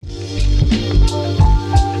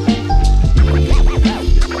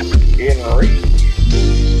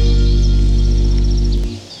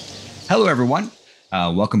Hello, everyone.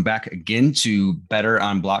 Welcome back again to Better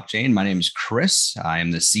on Blockchain. My name is Chris. I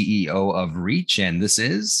am the CEO of Reach, and this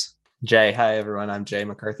is Jay. Hi, everyone. I'm Jay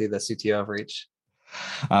McCarthy, the CTO of Reach.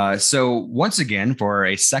 So once again, for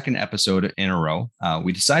a second episode in a row,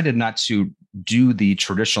 we decided not to do the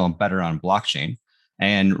traditional Better on Blockchain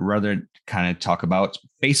and rather kind of talk about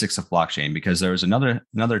basics of blockchain, because there was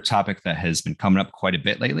another topic that has been coming up quite a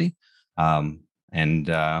bit lately, and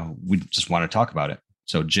we just want to talk about it.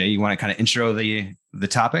 So Jay, you want to kind of intro the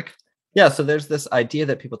topic? Yeah, so there's this idea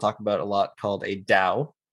that people talk about a lot called a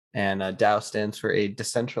DAO, and a DAO stands for a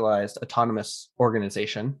decentralized autonomous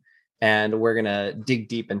organization. And we're going to dig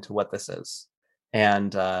deep into what this is.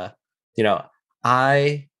 And, I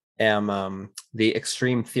am the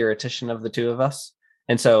extreme theoretician of the two of us.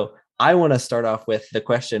 And so I want to start off with the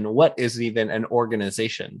question, what is even an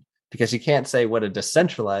organization? Because you can't say what a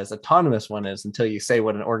decentralized autonomous one is until you say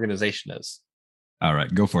what an organization is. All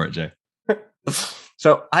right, go for it, Jay.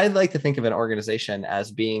 So I like to think of an organization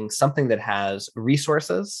as being something that has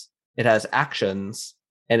resources, it has actions,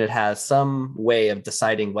 and it has some way of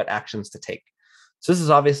deciding what actions to take. So this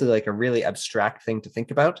is obviously like a really abstract thing to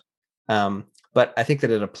think about, but I think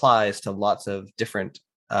that it applies to lots of different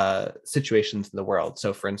situations in the world.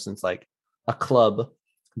 So for instance, like a club,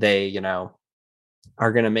 they,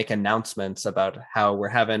 are going to make announcements about how we're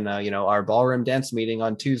having, our ballroom dance meeting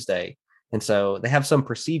on Tuesday. And so they have some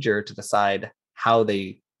procedure to decide how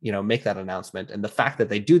they, make that announcement. And the fact that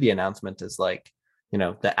they do the announcement is like,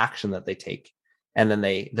 the action that they take. And then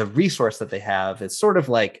the resource that they have is sort of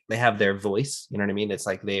like they have their voice. You know what I mean? It's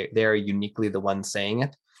like they're uniquely the ones saying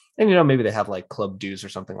it. And, maybe they have like club dues or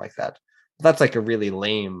something like that. That's like a really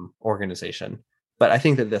lame organization. But I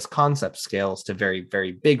think that this concept scales to very,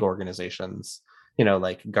 very big organizations,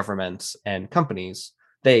 like governments and companies.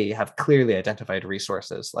 They have clearly identified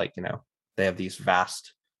resources, like, they have these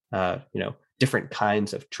vast, different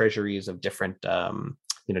kinds of treasuries of different,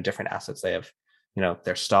 different assets. They have,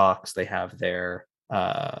 their stocks, they have their,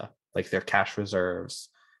 their cash reserves,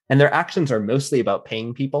 and their actions are mostly about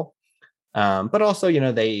paying people. But also,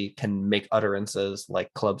 they can make utterances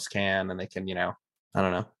like clubs can, and they can, I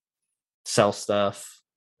don't know, sell stuff.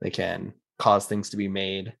 They can cause things to be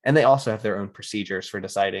made. And they also have their own procedures for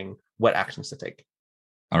deciding what actions to take.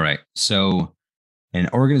 All right. So an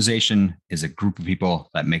organization is a group of people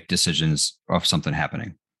that make decisions of something happening.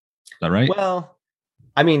 Is that right? Well,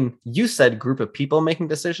 I mean, you said group of people making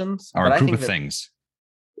decisions, or a group of things.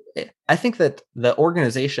 I think that the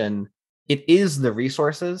organization, it is the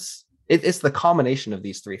resources. It's the combination of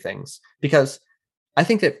these three things, because I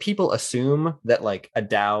think that people assume that like a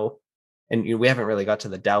DAO, and we haven't really got to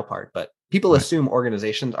the DAO part, but people assume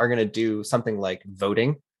organizations are going to do something like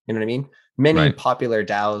voting. You know what I mean? Many popular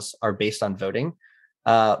DAOs are based on voting.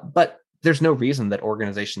 But there's no reason that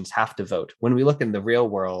organizations have to vote. When we look in the real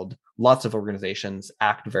world, lots of organizations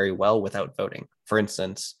act very well without voting. For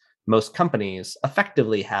instance, most companies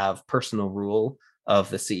effectively have personal rule of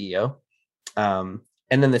the CEO. And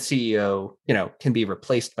then the CEO, can be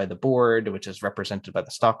replaced by the board, which is represented by the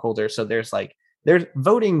stockholders. So there's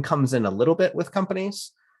voting comes in a little bit with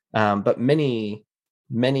companies, but many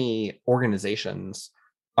organizations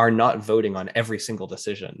are not voting on every single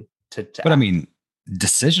decision but act. I mean,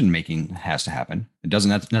 decision making has to happen. It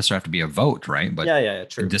doesn't necessarily have to be a vote, right? But yeah,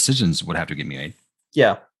 true. Decisions would have to get made.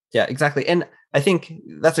 Yeah, exactly. And I think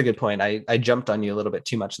that's a good point. I jumped on you a little bit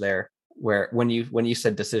too much there, where when you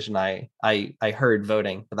said decision, I heard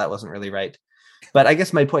voting, but that wasn't really right. But I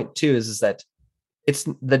guess my point too is that it's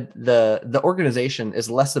the organization is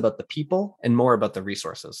less about the people and more about the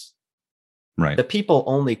resources. Right. The people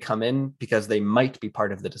only come in because they might be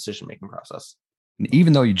part of the decision-making process.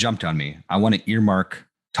 Even though you jumped on me, I want to earmark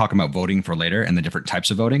talking about voting for later and the different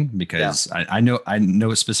types of voting, because I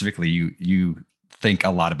know specifically you think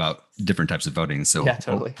a lot about different types of voting. So yeah,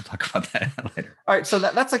 totally. We'll talk about that later. All right. So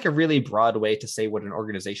that's like a really broad way to say what an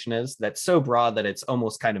organization is. That's so broad that it's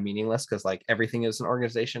almost kind of meaningless, because like everything is an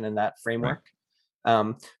organization in that framework.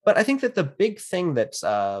 Right. But I think that the big thing that's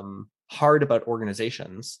hard about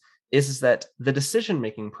organizations is that the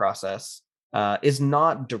decision-making process is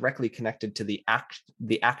not directly connected to the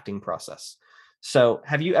acting process. So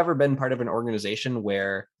have you ever been part of an organization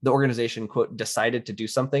where the organization, quote, decided to do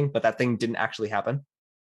something, but that thing didn't actually happen?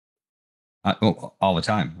 All the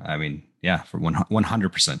time. I mean, yeah, for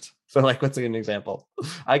 100%. So like, what's an example?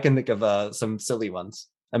 I can think of some silly ones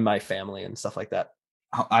in my family and stuff like that.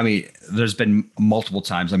 I mean, there's been multiple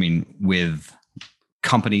times, I mean, with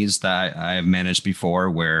companies that I have managed before,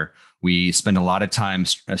 where we spend a lot of time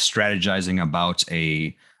strategizing about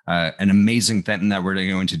an amazing thing that we're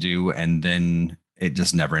going to do, and then it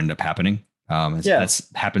just never ended up happening. Yeah.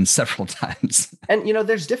 That's happened several times. And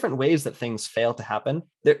there's different ways that things fail to happen.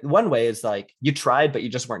 One way is like you tried, but you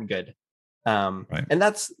just weren't good. Right. And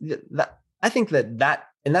that's that. I think that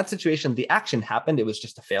in that situation, the action happened. It was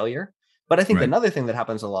just a failure. But I think Right. another thing that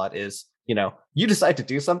happens a lot is, you decide to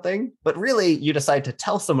do something, but really you decide to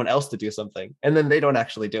tell someone else to do something, and then they don't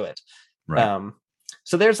actually do it. Right.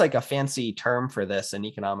 So there's like a fancy term for this in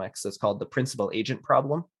economics. It's called the principal agent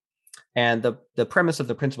problem. And the premise of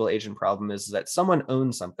the principal agent problem is that someone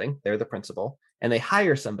owns something, they're the principal, and they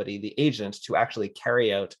hire somebody, the agent, to actually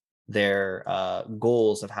carry out their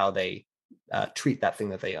goals of how they treat that thing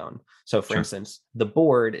that they own. So, for Sure. instance, the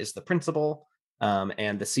board is the principal,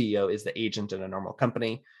 and the CEO is the agent in a normal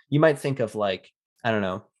company. You might think of like, I don't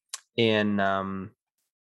know, in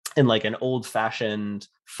like an old fashioned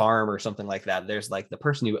farm or something like that, there's like the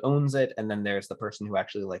person who owns it, and then there's the person who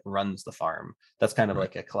actually like runs the farm. That's kind of Right.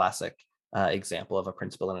 like a classic example of a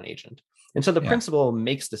principal and an agent. And so the Yeah. principal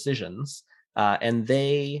makes decisions, and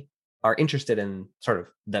they are interested in sort of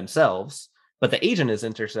themselves, but the agent is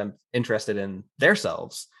interested in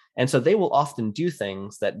themselves. And so they will often do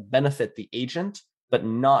things that benefit the agent, but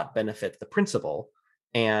not benefit the principal.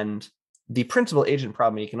 And the principal agent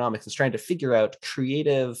problem in economics is trying to figure out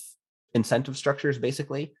creative incentive structures,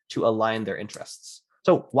 basically, to align their interests.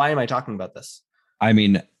 So why am I talking about this? I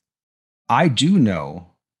mean, I do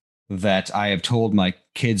know that I have told my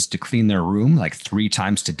kids to clean their room like 3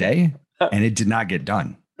 times today, and it did not get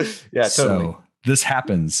done. Yeah, totally. So this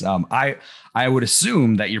happens. I would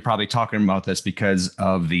assume that you're probably talking about this because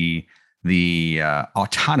of the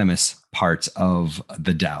autonomous part of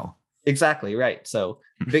the DAO. Exactly right. So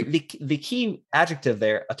the key adjective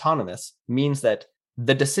there, autonomous, means that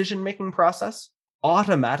the decision making process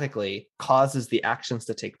automatically causes the actions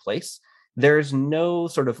to take place. There's no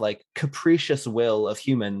sort of like capricious will of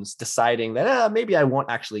humans deciding that maybe I won't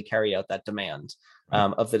actually carry out that demand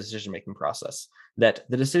of the decision making process. That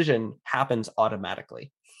the decision happens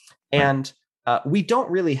automatically, Right. and we don't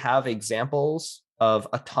really have examples of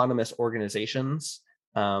autonomous organizations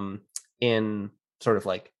in sort of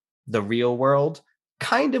like the real world.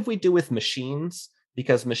 Kind of we do with machines,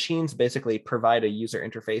 because machines basically provide a user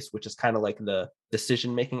interface, which is kind of like the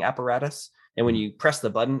decision making apparatus. And when you press the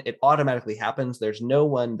button, it automatically happens. There's no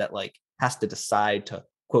one that like has to decide to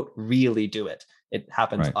quote really do it. It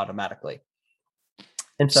happens Right. automatically.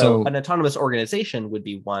 And so So an autonomous organization would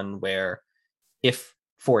be one where if,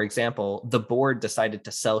 for example, the board decided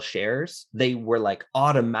to sell shares, they were like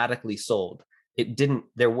automatically sold. It didn't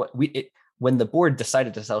there what we it, When the board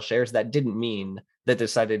decided to sell shares, that didn't mean that they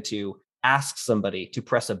decided to ask somebody to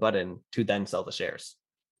press a button to then sell the shares.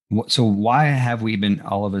 so why have we been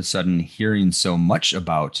all of a sudden hearing so much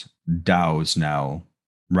about DAOs now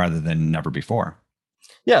rather than never before?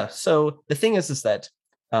 Yeah. So the thing is that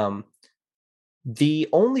um, the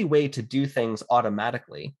only way to do things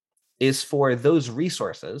automatically is for those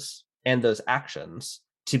resources and those actions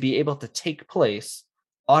to be able to take place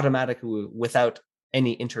automatically without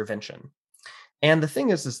any intervention. And the thing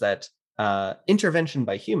is that intervention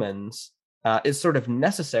by humans is sort of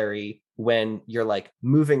necessary when you're like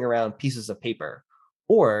moving around pieces of paper,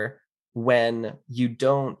 or when you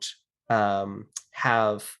don't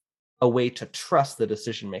have a way to trust the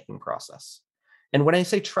decision making process. And when I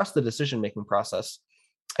say trust the decision making process,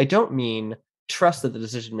 I don't mean trust that the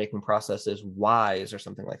decision making process is wise or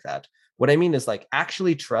something like that. What I mean is like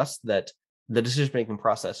actually trust that the decision making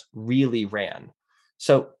process really ran.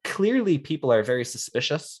 So clearly, people are very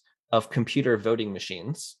suspicious of computer voting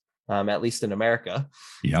machines, at least in America.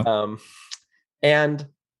 Yep. Um, and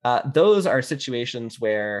those are situations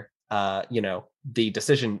where, the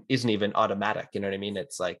decision isn't even automatic. You know what I mean?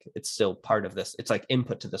 It's like, it's still part of this. It's like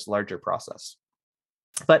input to this larger process.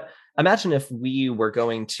 But imagine if we were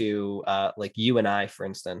going to, like you and I, for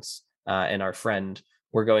instance, and our friend,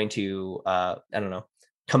 were going to, I don't know,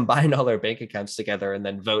 combine all our bank accounts together and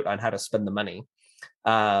then vote on how to spend the money.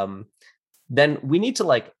 Then we need to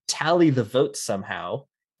like tally the votes somehow.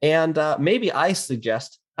 And maybe I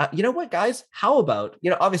suggest, you know what, guys, how about,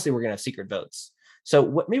 obviously we're going to have secret votes. So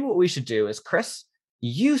what we should do is, Chris,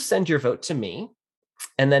 you send your vote to me,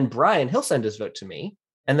 and then Brian, he'll send his vote to me.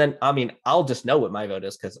 And then, I mean, I'll just know what my vote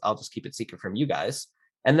is because I'll just keep it secret from you guys.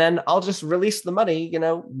 And then I'll just release the money,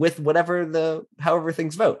 with however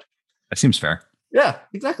things vote. That seems fair. Yeah,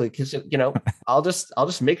 exactly. Because I'll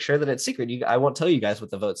just make sure that it's secret. I won't tell you guys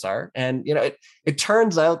what the votes are. And it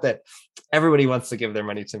turns out that everybody wants to give their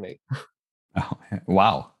money to me. Oh,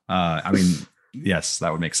 wow. I mean, yes,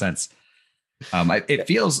 that would make sense. It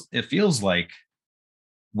feels like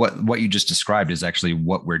what you just described is actually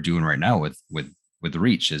what we're doing right now with with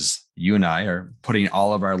Reach is you and I are putting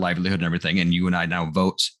all of our livelihood and everything, and you and I now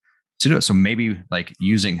vote to do it. So maybe like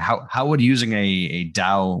using how would using a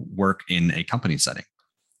DAO work in a company setting?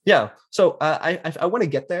 Yeah. So I want to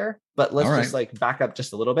get there, but let's All just right. like back up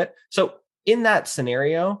just a little bit. So in that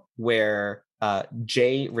scenario where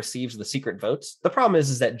Jay receives the secret votes, the problem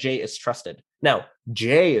is that Jay is trusted. Now,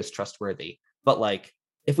 Jay is trustworthy, but like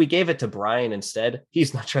if we gave it to Brian instead,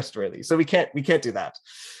 he's not trustworthy. So we can't do that.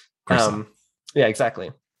 Of course not. Yeah,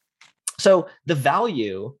 exactly. So the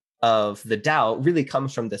value of the DAO really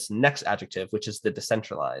comes from this next adjective, which is the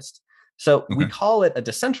decentralized. So we Okay. call it a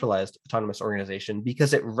decentralized autonomous organization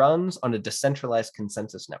because it runs on a decentralized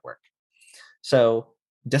consensus network. So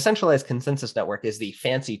decentralized consensus network is the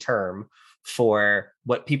fancy term for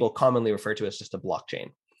what people commonly refer to as just a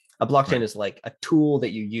blockchain. A blockchain Right. is like a tool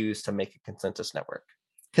that you use to make a consensus network.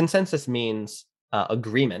 Consensus means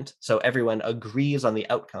agreement. So everyone agrees on the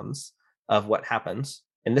outcomes of what happens.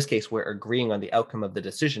 In this case, we're agreeing on the outcome of the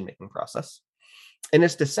decision-making process. And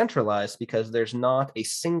it's decentralized because there's not a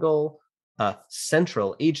single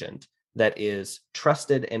central agent that is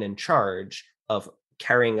trusted and in charge of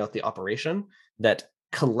carrying out the operation, that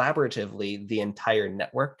collaboratively the entire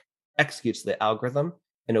network executes the algorithm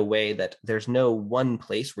in a way that there's no one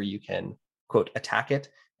place where you can, quote, attack it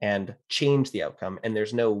and change the outcome. And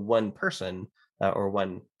there's no one person or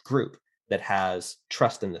one group that has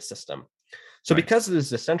trust in the system. So Right. because it is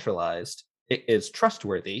decentralized, it is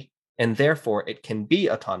trustworthy, and therefore it can be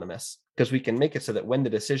autonomous because we can make it so that when the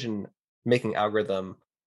decision making algorithm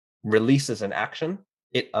releases an action,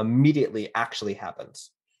 it immediately actually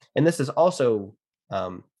happens. And this is also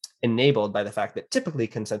enabled by the fact that typically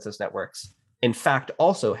consensus networks, in fact,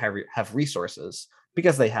 also have resources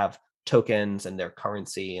because they have tokens and their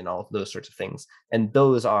currency and all those sorts of things. And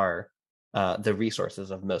those are the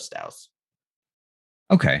resources of most DAOs.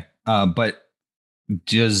 Okay. But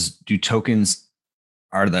do tokens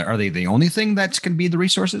are they the only thing that can be the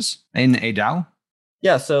resources in a DAO?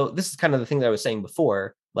 Yeah, so this is kind of the thing that I was saying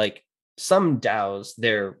before. Like some DAOs,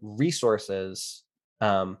 their resources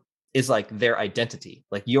is like their identity.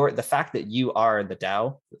 Like the fact that you are the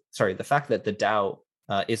DAO, sorry, the fact that the DAO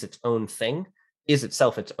is its own thing is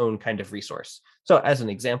itself its own kind of resource. So as an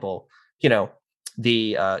example,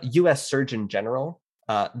 the U.S. Surgeon General,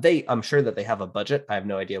 I'm sure that they have a budget. I have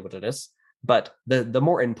no idea what it is, but the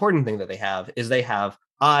more important thing that they have is they have,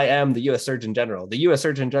 I am the U.S. Surgeon General. The U.S.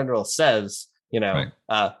 Surgeon General says, Right.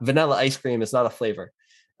 vanilla ice cream is not a flavor.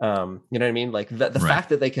 You know what I mean? Like the Right. fact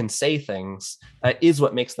that they can say things is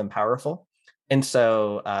what makes them powerful. And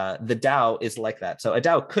so the DAO is like that. So a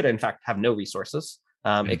DAO could, in fact, have no resources.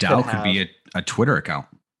 A It could DAO could have, be a Twitter account.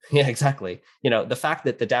 yeah, exactly. The fact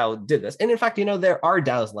that the DAO did this, and in fact, there are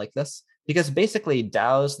DAOs like this because basically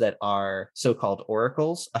DAOs that are so-called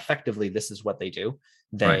oracles, effectively, this is what they do.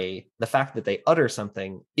 Right. The fact that they utter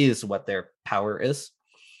something is what their power is.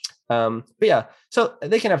 But yeah, so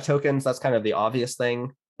they can have tokens. That's kind of the obvious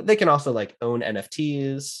thing. They can also like own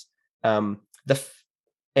NFTs.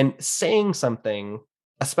 And saying something,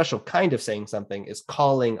 a special kind of saying something, is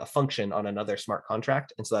calling a function on another smart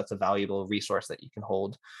contract, and so that's a valuable resource that you can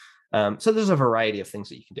hold. So there's a variety of things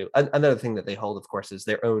that you can do. Another thing that they hold, of course, is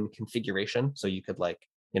their own configuration. So you could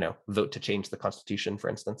vote to change the constitution, for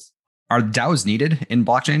instance. Are DAOs needed in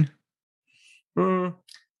blockchain?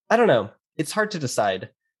 I don't know. It's hard to decide.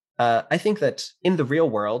 I think that in the real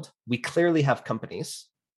world, we clearly have companies,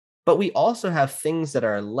 but we also have things that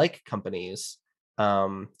are like companies,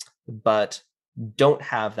 but don't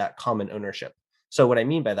have that common ownership. So what I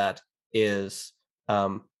mean by that is,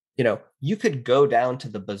 you could go down to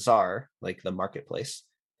the bazaar, like the marketplace,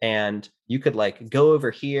 and you could like go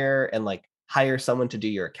over here and like hire someone to do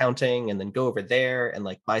your accounting, and then go over there and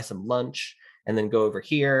like buy some lunch, and then go over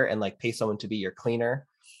here and like pay someone to be your cleaner.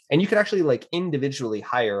 And you could actually like individually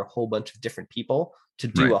hire a whole bunch of different people to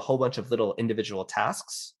do Right. a whole bunch of little individual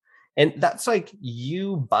tasks. And that's like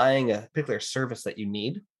you buying a particular service that you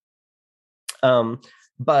need.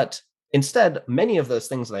 But instead, many of those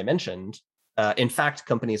things that I mentioned, in fact,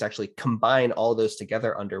 companies actually combine all those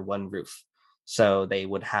together under one roof. So they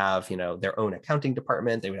would have, their own accounting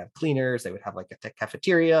department. They would have cleaners. They would have like a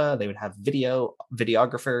cafeteria. They would have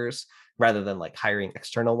videographers rather than like hiring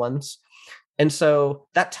external ones. And so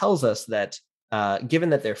that tells us that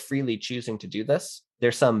given that they're freely choosing to do this,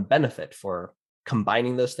 there's some benefit for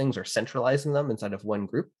combining those things or centralizing them inside of one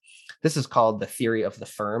group. This is called the theory of the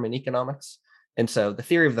firm in economics. And so the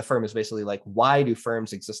theory of the firm is basically like, why do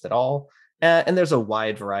firms exist at all? And there's a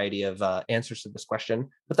wide variety of answers to this question.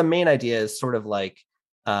 But the main idea is sort of like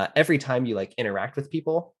every time you like interact with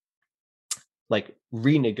people, like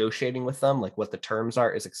renegotiating with them, like what the terms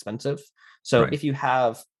are, is expensive. So Right. if you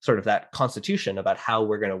have sort of that constitution about how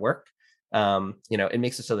we're going to work, it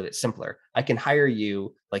makes it so that it's simpler. I can hire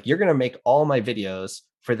you, like you're going to make all my videos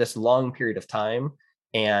for this long period of time.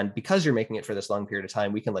 And because you're making it for this long period of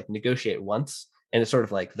time, we can like negotiate once. And it's sort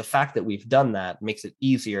of like the fact that we've done that makes it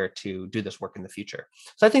easier to do this work in the future.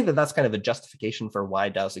 So I think that that's kind of a justification for why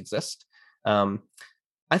DAOs exist. Um,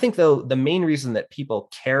 I think, though, the main reason that people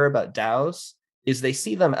care about DAOs is they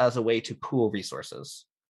see them as a way to pool resources,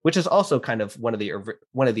 which is also kind of one of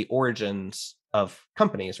the origins of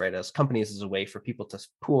companies, right? As companies as a way for people to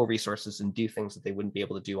pool resources and do things that they wouldn't be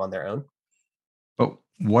able to do on their own. But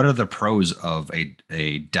what are the pros of a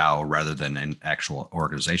DAO rather than an actual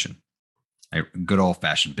organization? A good old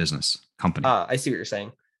fashioned business company. I see what you're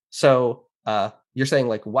saying. So you're saying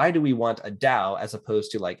like, why do we want a DAO as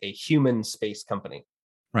opposed to like a human space company?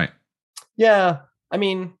 Right. Yeah, I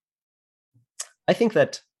mean, I think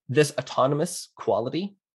that this autonomous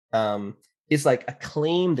quality is like a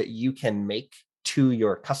claim that you can make to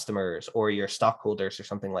your customers or your stockholders or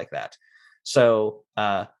something like that. So,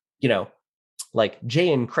 like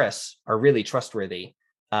Jay and Chris are really trustworthy,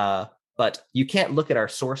 but you can't look at our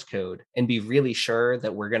source code and be really sure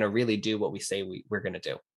that we're going to really do what we say we're going to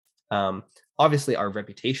do. Obviously, our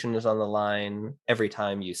reputation is on the line every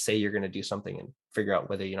time you say you're going to do something and figure out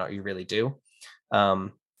whether or not you really do.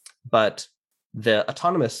 But the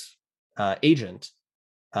autonomous agent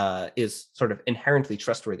is sort of inherently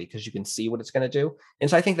trustworthy because you can see what it's going to do. And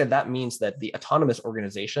so I think that means that the autonomous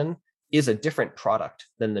organization is a different product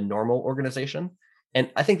than the normal organization.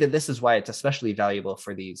 And I think that this is why it's especially valuable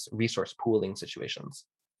for these resource pooling situations.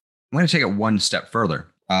 I'm going to take it one step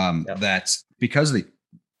further. Yeah. That because the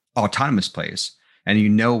autonomous place and you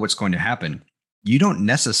know what's going to happen, you don't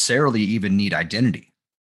necessarily even need identity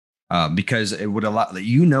because it would allow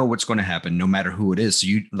you know what's going to happen no matter who it is. So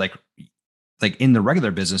you like in the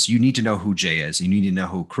regular business, you need to know who Jay is. You need to know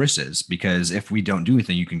who Chris is because if we don't do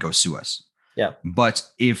anything, you can go sue us. Yeah. But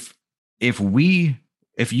if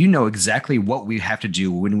you know exactly what we have to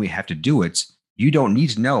do when we have to do it, you don't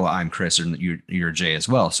need to know I'm Chris or you're Jay as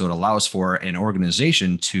well. So it allows for an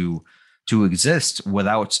organization to exist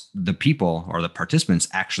without the people or the participants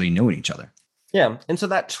actually knowing each other. Yeah. And so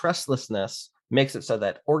that trustlessness makes it so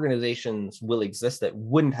that organizations will exist that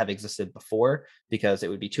wouldn't have existed before because it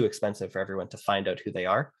would be too expensive for everyone to find out who they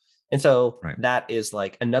are. And so that is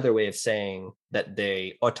like another way of saying that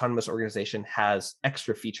the autonomous organization has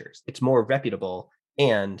extra features. It's more reputable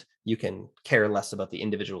and you can care less about the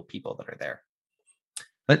individual people that are there.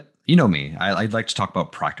 But you know me, I'd like to talk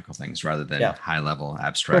about practical things rather than high level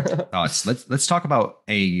abstract thoughts. Let's talk about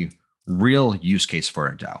a real use case for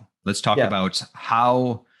a DAO. Let's talk about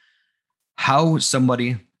how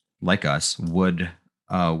somebody like us would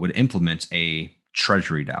implement a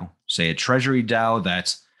treasury DAO. Say a treasury DAO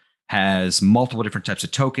that has multiple different types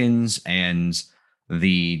of tokens, and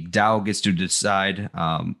the DAO gets to decide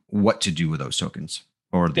what to do with those tokens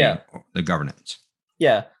or the governance.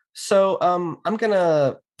 Yeah. So I'm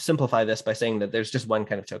gonna simplify this by saying that there's just one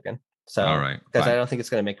kind of token. So all right, because I don't think it's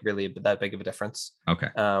going to make really that big of a difference. Okay.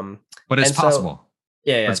 But it's possible.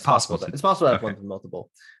 It's possible. It's possible to have one with multiple.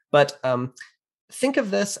 But think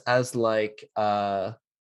of this as like a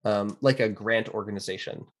grant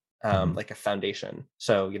organization, like a foundation.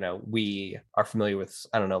 So we are familiar with,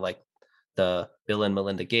 I don't know, like the Bill and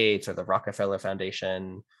Melinda Gates or the Rockefeller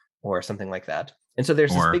Foundation or something like that. And so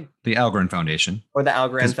there's the Algorand Foundation or the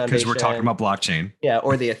Algorand Foundation, because we're talking about blockchain. Yeah,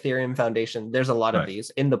 or the Ethereum Foundation. There's a lot of these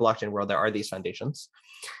in the blockchain world. There are these foundations,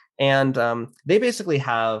 and they basically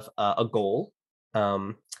have a goal,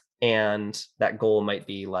 and that goal might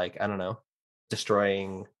be like, I don't know,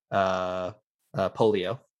 destroying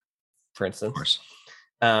polio, for instance. Of course.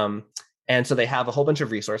 And so they have a whole bunch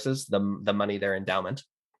of resources, the money, their endowment,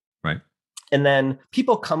 right? And then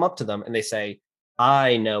people come up to them and they say,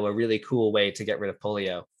 I know a really cool way to get rid of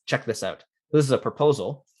polio. Check this out. This is a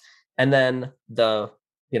proposal. And then the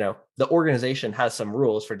organization has some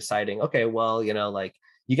rules for deciding, okay, well, like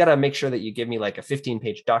you got to make sure that you give me like a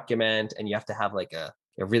 15-page document and you have to have like a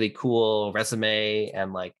really cool resume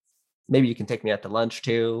and like maybe you can take me out to lunch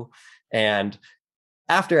too. And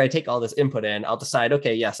after I take all this input in, I'll decide,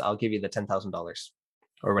 okay, yes, I'll give you the $10,000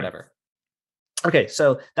 or whatever. Okay,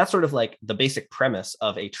 so that's sort of like the basic premise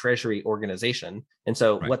of a treasury organization. And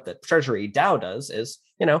so what the treasury DAO does is,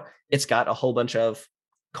 it's got a whole bunch of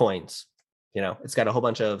coins, it's got a whole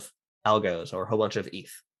bunch of algos or a whole bunch of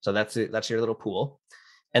ETH. So that's your little pool.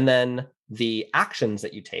 And then the actions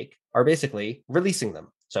that you take are basically releasing them.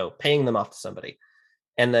 So paying them off to somebody.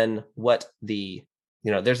 And then what the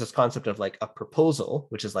there's this concept of like a proposal,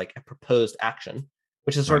 which is like a proposed action,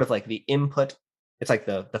 which is sort Right. of like the input. It's like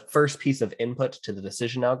the first piece of input to the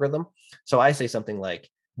decision algorithm. So I say something like,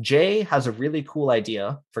 Jay has a really cool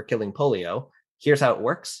idea for killing polio. Here's how it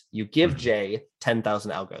works. You give Jay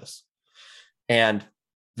 10,000 algos, and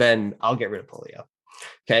then I'll get rid of polio.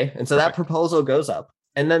 Okay. And so that proposal goes up,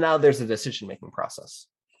 and then now there's a decision-making process.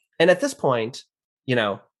 And at this point,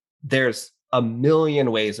 there's a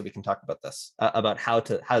million ways that we can talk about this, about how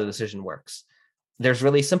the decision works. There's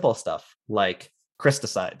really simple stuff like Chris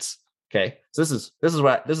decides. Okay, so this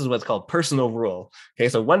is what's called personal rule. Okay,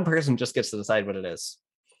 so one person just gets to decide what it is.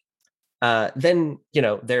 Then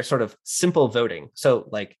there's sort of simple voting. So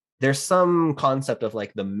like there's some concept of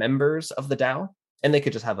like the members of the DAO, and they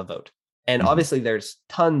could just have a vote. And obviously there's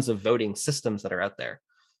tons of voting systems that are out there.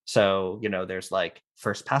 So, there's like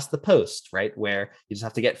first past the post, right? Where you just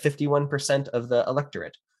have to get 51% of the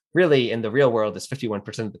electorate. Really, in the real world, it's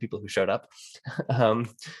 51% of the people who showed up.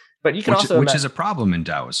 But you can which is a problem in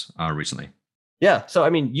DAOs recently. Yeah. So, I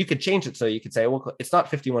mean, you could change it. So you could say, well, it's not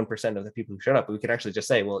 51% of the people who showed up, but we could actually just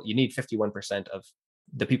say, well, you need 51% of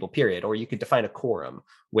the people, period. Or you could define a quorum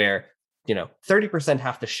where, 30%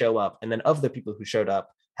 have to show up. And then of the people who showed up,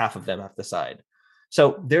 half of them have to decide.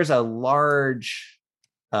 So there's a large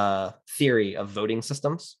theory of voting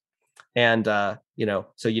systems. And, so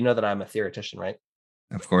that I'm a theoretician, right?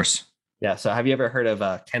 Of course. Yeah. So have you ever heard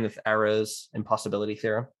of Kenneth Arrow's impossibility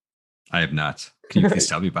theorem? I have not. Can you please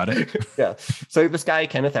tell me about it? Yeah. So this guy,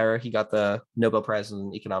 Kenneth Arrow, he got the Nobel Prize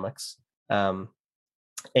in economics. And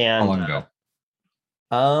how long ago?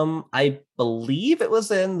 I believe it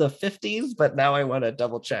was in the 50s, but now I want to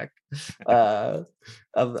double check. I'm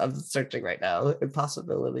searching right now.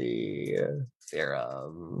 Impossibility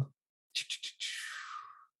theorem.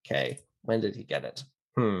 Okay. When did he get it?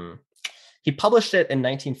 He published it in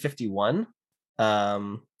 1951.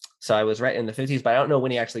 So I was right in the 50s, but I don't know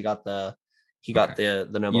when he actually got the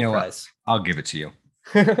Nobel Prize. What? I'll give it to you.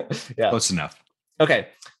 Yeah. Close enough. Okay.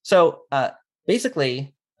 So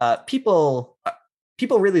basically, people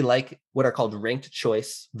really like what are called ranked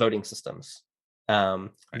choice voting systems,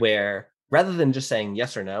 where rather than just saying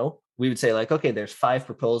yes or no, we would say like, okay, there's 5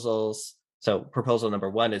 proposals. So proposal number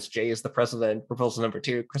 1 is Jay is the president. Proposal number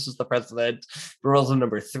 2, Chris is the president. Proposal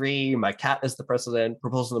number 3, my cat is the president.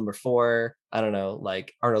 Proposal number 4, I don't know,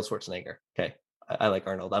 like Arnold Schwarzenegger. Okay, I like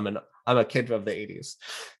Arnold. I'm a kid of the 80s.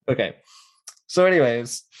 Okay, so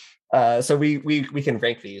anyways, so we can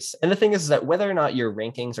rank these. And the thing is that whether or not your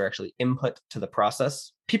rankings are actually input to the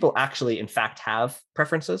process, people actually in fact have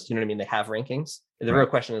preferences. You know what I mean? They have rankings. The real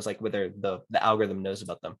question is like whether the algorithm knows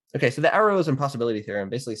about them. Okay, so the Arrow's impossibility theorem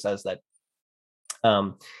basically says that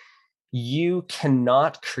you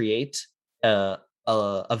cannot create a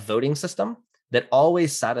voting system that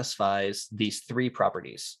always satisfies these 3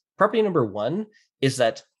 properties. Property number 1 is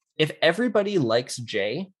that if everybody likes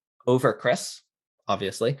Jay over Chris,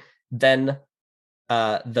 obviously, then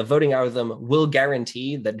the voting algorithm will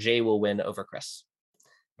guarantee that Jay will win over Chris.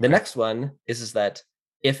 The next one is that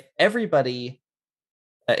if everybody,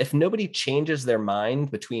 if nobody changes their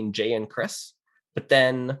mind between Jay and Chris, but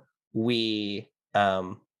then we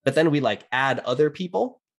like add other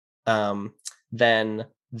people, then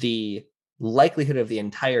the likelihood of the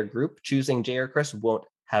entire group choosing Jay or Chris won't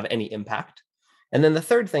have any impact. And then the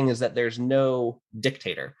third thing is that there's no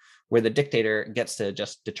dictator, where the dictator gets to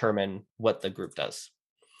just determine what the group does.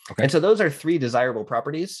 Okay. And so those are 3 desirable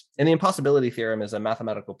properties. And the impossibility theorem is a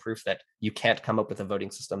mathematical proof that you can't come up with a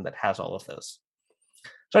voting system that has all of those.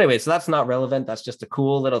 So anyway, so that's not relevant. That's just a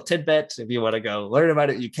cool little tidbit. If you want to go learn about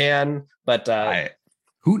it, you can. But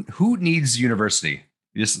who needs university?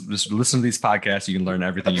 Just listen to these podcasts. You can learn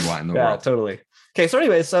everything you want in the world. Yeah, totally. Okay, so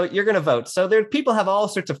anyway, so you're going to vote. So people have all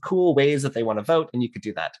sorts of cool ways that they want to vote, and you could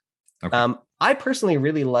do that. Okay. I personally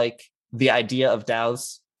really like the idea of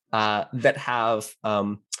DAOs that have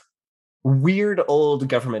weird old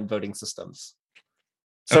government voting systems.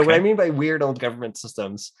 So what I mean by weird old government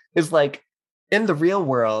systems is like in the real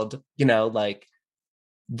world, like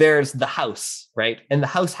there's the House, right? And the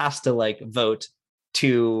House has to like vote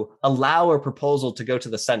to allow a proposal to go to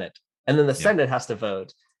the Senate. And then the Senate has to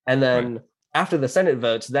vote. And then after the Senate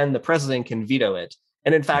votes, then the president can veto it.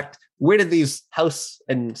 And in fact, where did these House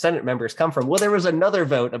and Senate members come from? Well, there was another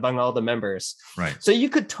vote among all the members. Right. So you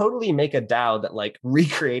could totally make a DAO that like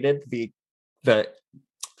recreated the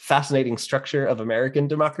fascinating structure of American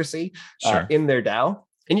democracy in their DAO.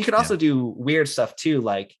 And you could also do weird stuff too,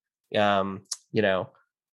 like, have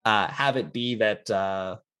it be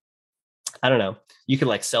that I don't know. You could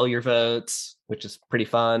like sell your votes, which is pretty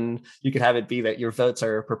fun. You could have it be that your votes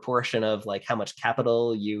are a proportion of like how much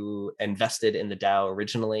capital you invested in the DAO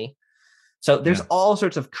originally. So there's all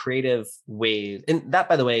sorts of creative ways. And that,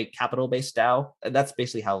 by the way, capital-based DAO, that's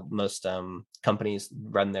basically how most companies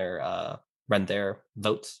run their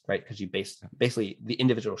votes, right? Because you basically the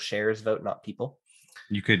individual shares vote, not people.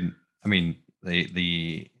 You could, I mean,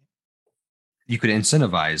 you could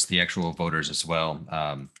incentivize the actual voters as well.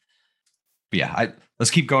 Let's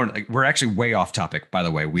keep going. We're actually way off topic, by the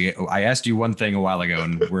way. I asked you one thing a while ago,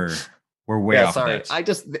 and we're way off. Sorry. Of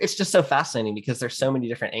that. It's just so fascinating because there's so many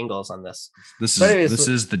different angles on this. This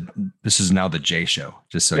is now the J show,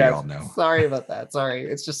 just so you all know. Sorry about that. Sorry.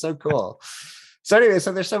 It's just so cool. So anyway,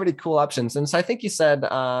 so there's so many cool options. And so I think you said,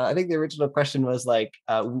 I think the original question was like,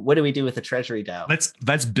 what do we do with the treasury DAO?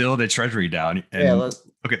 Let's build a treasury DAO.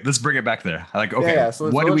 Let's bring it back there. So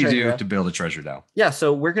what do we do to build a treasury DAO? Yeah.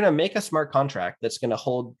 So we're going to make a smart contract that's going to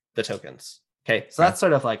hold the tokens. Okay. So that's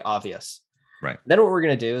sort of like obvious. Right. Then what we're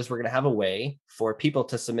going to do is we're going to have a way for people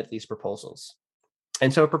to submit these proposals.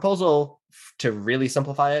 And so a proposal, to really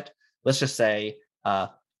simplify it, let's just say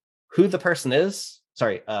who the person is,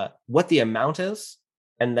 what the amount is,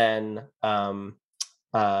 and then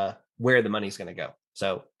where the money's going to go.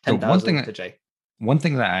 So 10,000 to J. One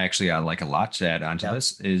thing that I like a lot to add onto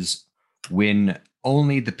this is when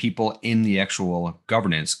only the people in the actual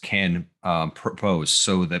governance can propose.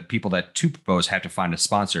 So the people that to propose have to find a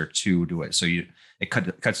sponsor to do it. So it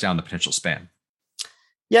cuts down the potential spam.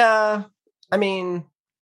 Yeah. I mean,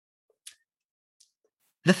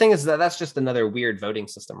 the thing is that's just another weird voting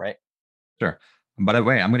system, right? Sure. By the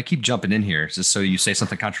way, I'm going to keep jumping in here just so you say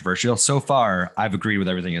something controversial. So far, I've agreed with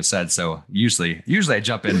everything you said. So usually I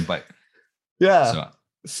jump in, but yeah.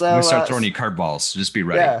 So I'm going to start throwing you card balls. So just be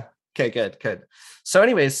ready. Yeah. Okay, good. So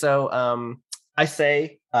anyways, I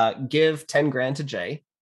say give 10 grand to Jay,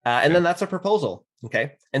 and then that's a proposal.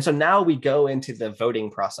 Okay. And so now we go into the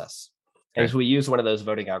voting process. And so we use one of those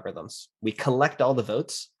voting algorithms. We collect all the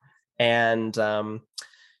votes, and you're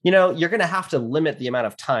going to have to limit the amount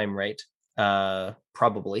of time, right?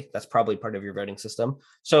 Probably. That's probably part of your voting system.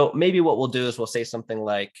 So maybe what we'll do is we'll say something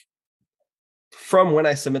like, from when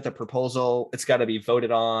I submit the proposal, it's got to be voted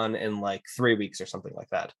on in like 3 weeks or something like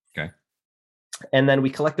that. Okay. And then we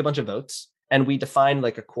collect a bunch of votes and we define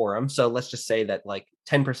like a quorum. So let's just say that like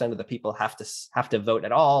 10% of the people have to vote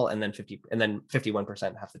at all, and then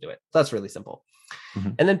 51% have to do it. So that's really simple.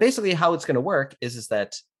 Mm-hmm. And then basically how it's going to work is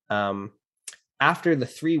that after the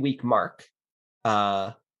 3-week mark,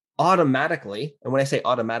 automatically, and when I say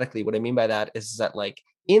automatically, what I mean by that is that like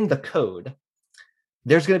in the code,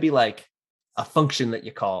 there's going to be like a function that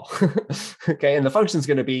you call. Okay. And the function is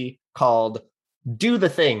going to be called do the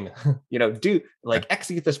thing,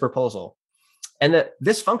 execute this proposal. And that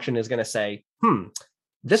this function is going to say,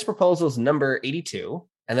 this proposal is number 82.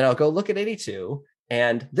 And then I'll go look at 82,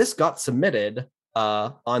 and this got submitted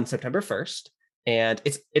on September 1st. And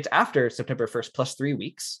it's after September 1st plus 3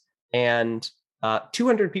 weeks. And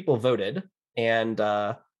 200 people voted, and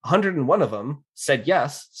 101 of them said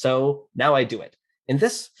yes. So now I do it. And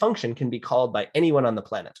this function can be called by anyone on the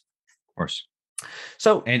planet. Of course.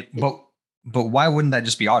 So, but why wouldn't that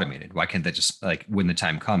just be automated? Why can't that just, like, when the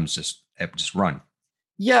time comes, just run?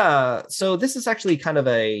 Yeah. So this is actually kind of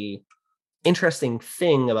a interesting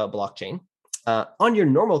thing about blockchain. On your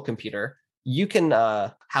normal computer, you can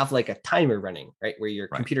have like a timer running, right? Where your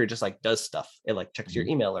computer just like does stuff. It like checks your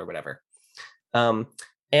email or whatever.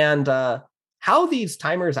 How these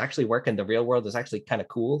timers actually work in the real world is actually kind of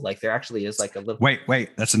cool. Like there actually is like a little.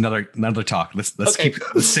 Wait. That's another talk. Let's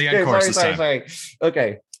stay on course. Sorry.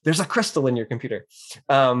 Okay. There's a crystal in your computer.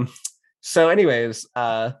 So anyways,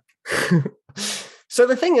 so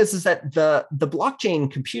the thing is that the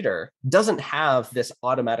blockchain computer doesn't have this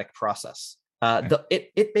automatic process.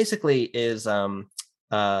 It basically is like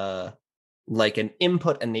an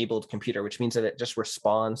input enabled computer, which means that it just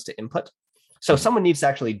responds to input. So someone needs to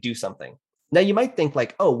actually do something. Now you might think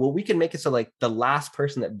like, oh, well, we can make it so like the last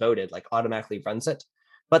person that voted like automatically runs it.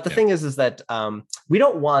 But the thing is that we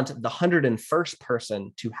don't want the 101st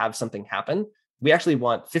person to have something happen. We actually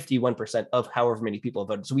want 51% of however many people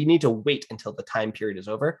voted. So we need to wait until the time period is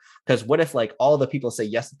over. Because what if like all the people say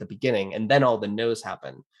yes at the beginning and then all the no's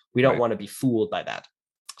happen? We don't want to be fooled by that.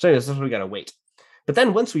 So anyways, this is what we got to wait. But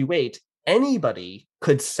then once we wait, anybody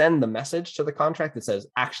could send the message to the contract that says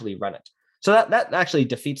actually run it. So that actually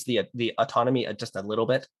defeats the autonomy just a little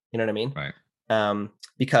bit. You know what I mean? Right.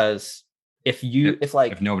 Because if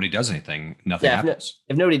nobody does anything, nothing happens.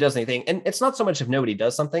 If nobody does anything, and it's not so much if nobody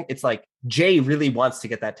does something, it's like Jay really wants to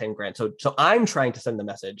get that 10 grand. So I'm trying to send the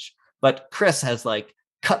message, but Chris has like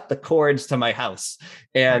cut the cords to my house.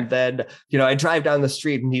 And then, I drive down the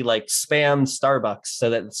street and he like spams Starbucks so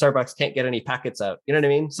that Starbucks can't get any packets out. You know what I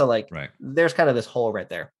mean? So like, there's kind of this hole right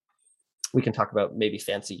there. We can talk about maybe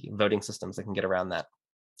fancy voting systems that can get around that.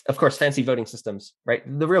 Of course, fancy voting systems, right?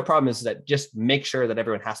 The real problem is that just make sure that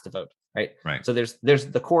everyone has to vote, right? So there's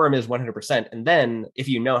the quorum is 100%. And then if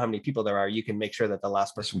you know how many people there are, you can make sure that the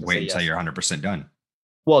last person just wait until you're 100% done.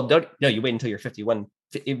 Well, you wait until you're 51.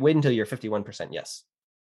 Wait until you're 51% yes.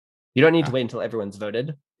 You don't need to wait until everyone's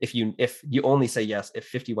voted. If you only say yes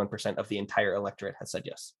if 51% of the entire electorate has said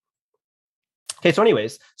yes. Okay, so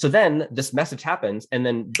anyways, so then this message happens and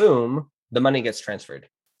then boom, the money gets transferred.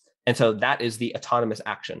 And so that is the autonomous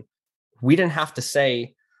action. We didn't have to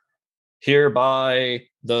say, hereby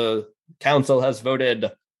the council has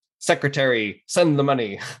voted, secretary, send the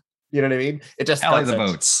money. You know what I mean? It just tally the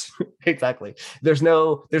votes. Exactly. There's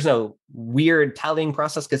no weird tallying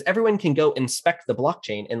process because everyone can go inspect the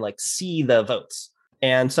blockchain and like see the votes.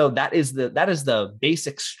 And so that is the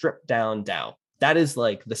basic stripped down DAO. That is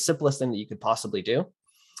like the simplest thing that you could possibly do.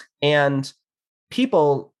 And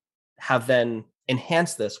people have then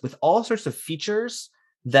enhanced this with all sorts of features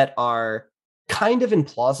that are kind of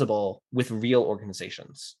implausible with real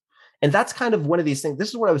organizations. And that's kind of one of these things. This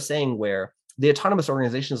is what I was saying, where the autonomous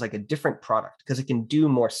organization is like a different product because it can do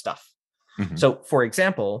more stuff. Mm-hmm. So for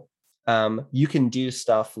example, you can do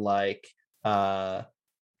stuff like, wait,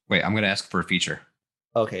 I'm going to ask for a feature.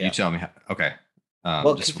 Okay. You tell me how, okay. I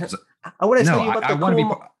want to tell you about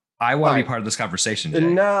I want to be part of this conversation, Jay.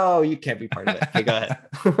 No, you can't be part of it. Okay, go ahead.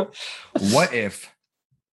 What if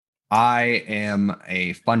I am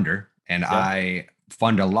a funder and I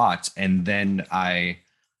fund a lot and then I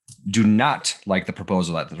do not like the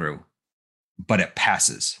proposal that through, but it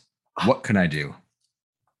passes? What can I do?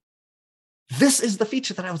 This is the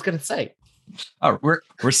feature that I was going to say. Oh,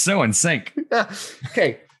 we're so in sync.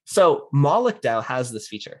 Okay. So Moloch DAO has this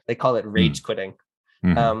feature. They call it rage quitting.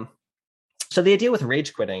 Mm-hmm. So the idea with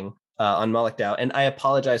rage quitting on Moloch DAO, and I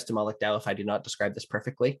apologize to Moloch DAO if I do not describe this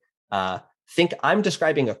perfectly. Think I'm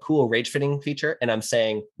describing a cool rage quitting feature, and I'm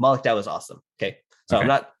saying Moloch DAO is awesome. Okay. So I'm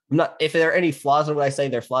not. If there are any flaws in what I say,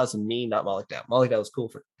 they're flaws in me, not Moloch DAO. Moloch DAO is cool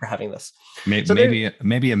for having this.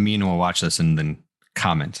 Maybe Amin will watch this and then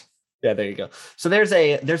comment. Yeah, there you go. So there's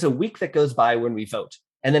a week that goes by when we vote.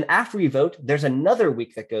 And then after we vote, there's another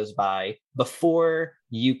week that goes by before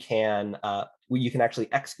you can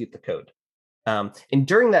actually execute the code. And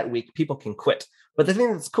during that week, people can quit. But the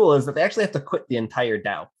thing that's cool is that they actually have to quit the entire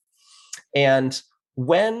DAO. And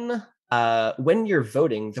when you're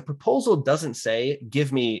voting, the proposal doesn't say,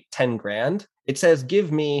 give me 10 grand. It says,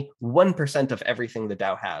 give me 1% of everything the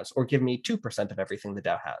DAO has, or give me 2% of everything the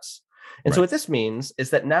DAO has. And so what this means is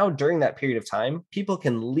that now during that period of time, people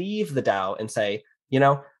can leave the DAO and say,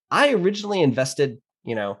 I originally invested,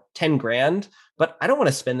 10 grand, but I don't want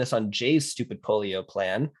to spend this on Jay's stupid polio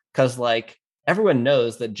plan because like everyone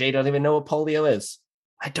knows that Jay doesn't even know what polio is.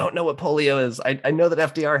 I don't know what polio is. I know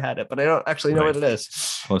that FDR had it, but I don't actually know what it is.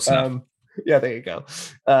 Close enough. Yeah, there you go.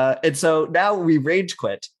 And so now we rage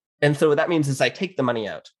quit. And so what that means is I take the money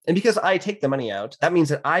out. And because I take the money out, that means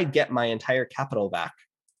that I get my entire capital back.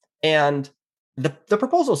 And the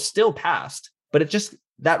proposal still passed, but it just,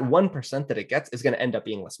 that 1% that it gets is going to end up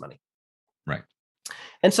being less money. Right.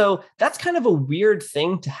 And so that's kind of a weird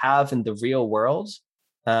thing to have in the real world.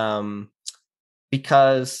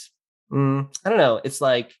 Because I don't know, it's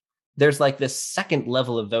like, there's like this second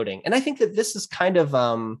level of voting. And I think that this is kind of,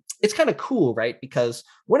 it's kind of cool, right? Because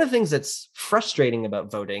one of the things that's frustrating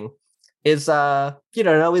about voting is, you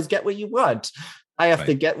don't always get what you want. I have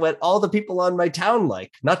to get what all the people on my town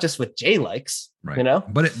like, not just what Jay likes,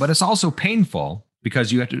 But it's also painful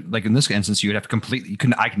because you have to, like in this instance, you would have to completely,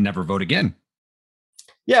 I can never vote again.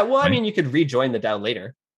 Yeah. Well, I mean, you could rejoin the DAO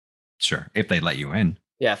later. Sure. If they let you in.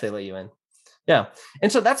 Yeah. If they let you in. Yeah.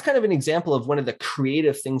 And so that's kind of an example of one of the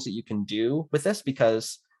creative things that you can do with this,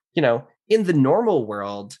 because, in the normal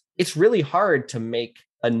world, it's really hard to make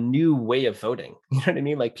a new way of voting. You know what I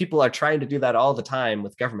mean? Like people are trying to do that all the time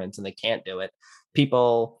with governments and they can't do it.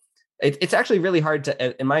 It's actually really hard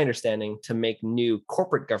to, in my understanding, to make new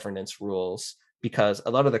corporate governance rules because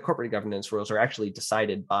a lot of the corporate governance rules are actually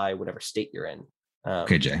decided by whatever state you're in.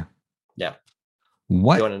 Okay, Jay. Yeah.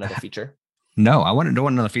 What? You want another feature? No, I want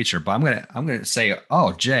another feature, but I'm gonna say,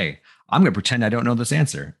 oh, Jay, I'm gonna pretend I don't know this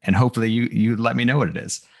answer, and hopefully you let me know what it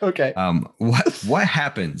is. Okay. What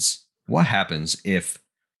happens? What happens if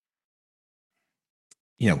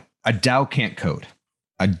a DAO can't code?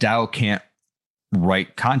 A DAO can't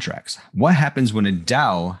write contracts. What happens when a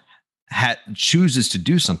DAO chooses to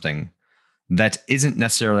do something that isn't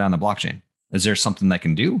necessarily on the blockchain? Is there something that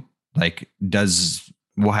can do? Like,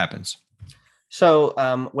 What happens? So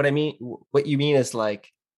what you mean is like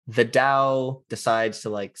the DAO decides to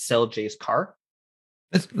like sell Jay's car.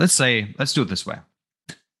 Let's do it this way.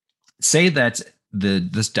 Say that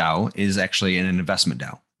this DAO is actually an investment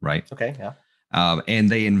DAO, right? Okay, yeah. And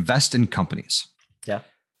they invest in companies. Yeah.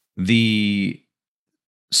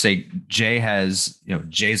 Say Jay has,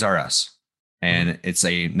 Jay's R Us, and it's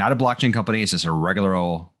not a blockchain company. It's just a regular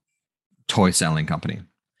old toy selling company.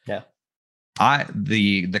 Yeah.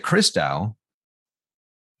 The Chris DAO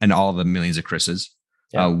and all the millions of Chris's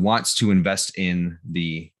wants to invest in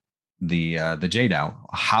the Jay DAO.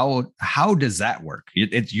 How does that work?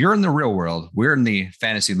 You're in the real world. We're in the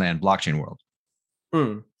fantasy land blockchain world.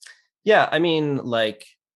 Yeah, I mean,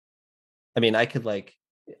 I could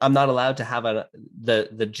I'm not allowed to have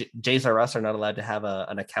the Jays R Us are not allowed to have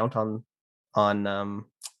an account on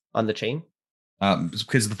the chain.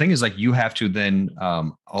 Because the thing is, like, you have to then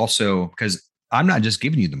also, because I'm not just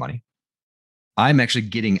giving you the money, I'm actually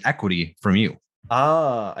getting equity from you.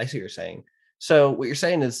 Ah, I see what you're saying. So what you're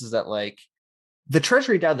saying is that like the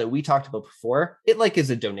treasury DAO that we talked about before, it like is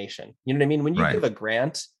a donation. You know what I mean? When you give a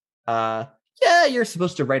grant, yeah, you're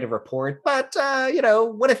supposed to write a report, but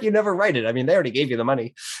what if you never write it? I mean, they already gave you the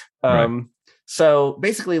money. So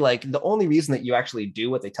basically, like the only reason that you actually do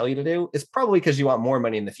what they tell you to do is probably because you want more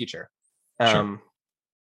money in the future. Sure.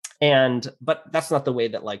 But that's not the way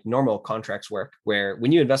that like normal contracts work, where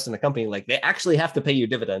when you invest in a company, like they actually have to pay you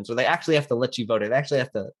dividends, or they actually have to let you vote. They actually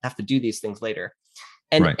have to do these things later.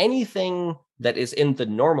 And anything that is in the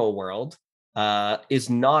normal world is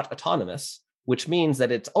not autonomous, which means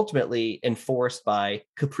that it's ultimately enforced by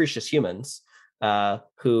capricious humans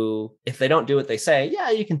who, if they don't do what they say,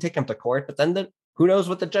 yeah, you can take them to court, but then who knows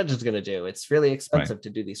what the judge is going to do? It's really expensive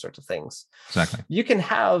to do these sorts of things. Exactly. You can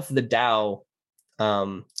have the DAO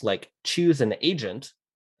like choose an agent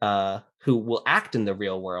who will act in the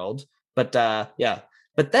real world, but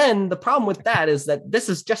But then the problem with that is that this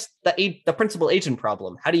is just the principal agent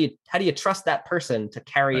problem. How do you trust that person to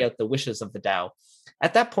carry out the wishes of the DAO?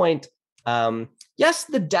 At that point, yes,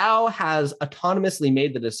 the DAO has autonomously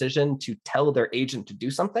made the decision to tell their agent to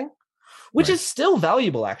do something, which is still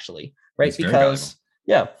valuable, actually, right?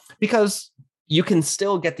 Because you can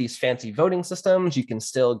still get these fancy voting systems. You can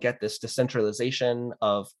still get this decentralization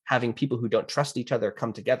of having people who don't trust each other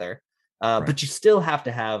come together. But you still have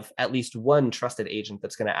to have at least one trusted agent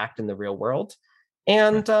that's going to act in the real world.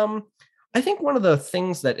 And I think one of the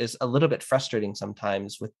things that is a little bit frustrating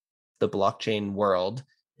sometimes with the blockchain world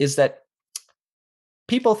is that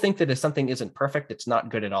people think that if something isn't perfect, it's not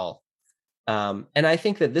good at all. And I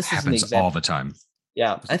think that this happens is an example all the time.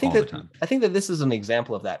 Yeah, I think that this is an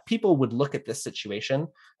example of that. People would look at this situation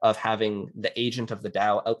of having the agent of the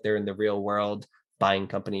DAO out there in the real world, buying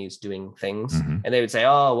companies, doing things, and they would say,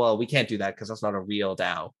 "Oh, well, we can't do that because that's not a real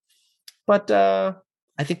DAO." But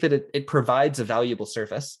I think that it provides a valuable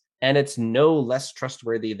service, and it's no less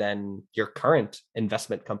trustworthy than your current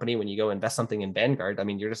investment company when you go invest something in Vanguard. I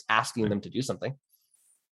mean, you're just asking them to do something.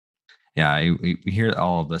 Yeah, we hear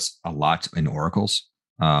all of this a lot in oracles.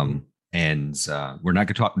 And we're not going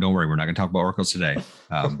to talk. Don't worry, we're not going to talk about oracles today.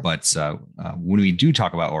 But when we do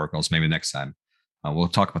talk about oracles, maybe next time, we'll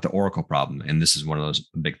talk about the oracle problem. And this is one of those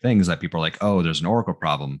big things that people are like, "Oh, there's an oracle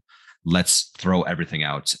problem. Let's throw everything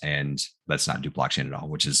out and let's not do blockchain at all,"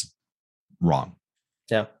 which is wrong.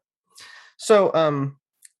 Yeah. So,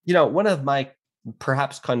 one of my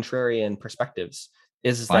perhaps contrarian perspectives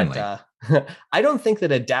is that I don't think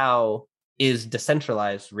that a DAO is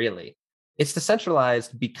decentralized, really. It's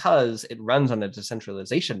decentralized because it runs on a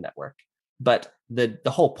decentralization network. But the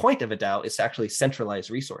whole point of a DAO is to actually centralize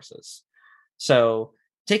resources. So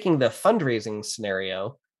taking the fundraising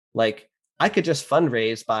scenario, like I could just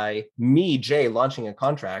fundraise by me, Jay, launching a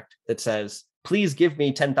contract that says, "Please give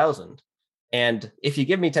me 10,000. And if you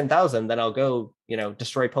give me 10,000, then I'll go,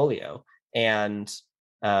 destroy polio." And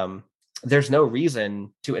there's no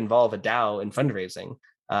reason to involve a DAO in fundraising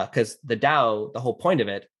because the DAO, the whole point of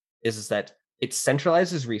it is that it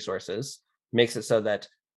centralizes resources, makes it so that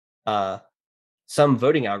some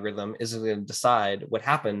voting algorithm is going to decide what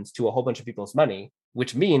happens to a whole bunch of people's money,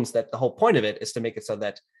 which means that the whole point of it is to make it so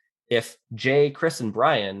that if Jay, Chris, and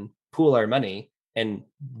Brian pool our money and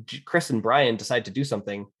Chris and Brian decide to do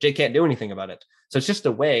something, Jay can't do anything about it. So it's just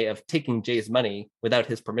a way of taking Jay's money without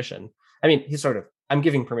his permission. I mean, I'm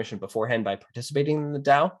giving permission beforehand by participating in the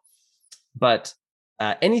DAO, but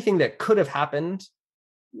anything that could have happened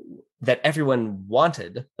that everyone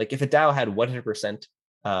wanted, like if a DAO had 100%,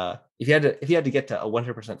 if you had to get to a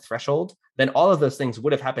 100% threshold, then all of those things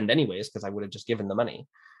would have happened anyways because I would have just given the money.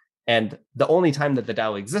 And the only time that the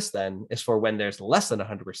DAO exists then is for when there's less than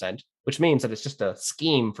 100%, which means that it's just a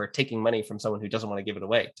scheme for taking money from someone who doesn't want to give it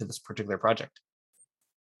away to this particular project.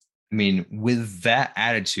 I mean, with that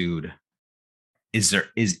attitude, is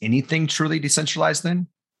anything truly decentralized then?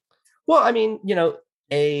 Well, I mean,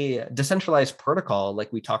 a decentralized protocol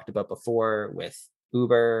like we talked about before with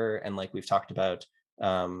Uber, and like we've talked about,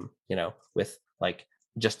 with like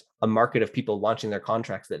just a market of people launching their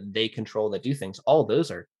contracts that they control, that do things. All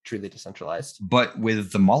those are truly decentralized. But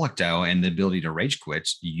with the Moloch DAO and the ability to rage quit,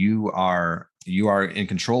 you are in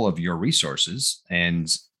control of your resources,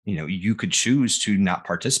 and you could choose to not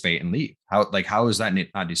participate and leave. How is that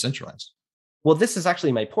not decentralized? Well, this is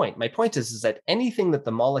actually my point. My point is that anything that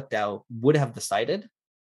the Moloch DAO would have decided,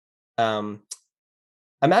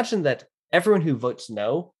 imagine that everyone who votes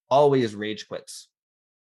no always rage quits.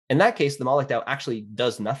 In that case, the Moloch DAO actually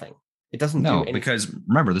does nothing. It doesn't do anything. Because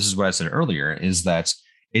remember, this is what I said earlier, is that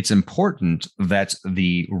it's important that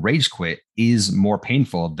the rage quit is more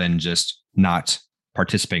painful than just not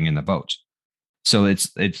participating in the vote. So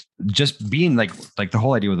it's just being like the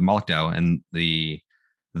whole idea with the Moloch DAO and the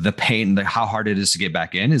pain, how hard it is to get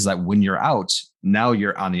back in, is that when you're out, now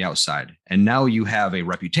you're on the outside, and now you have a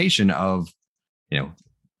reputation of,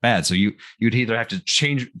 bad. So you'd either have to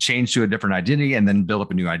change to a different identity and then build up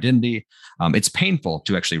a new identity. It's painful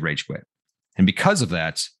to actually rage quit. And because of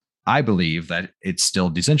that, I believe that it's still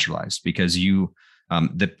decentralized, because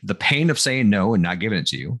the pain of saying no and not giving it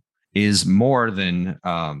to you is more than,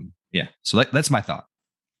 So that's my thought.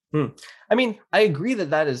 I mean, I agree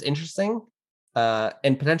that is interesting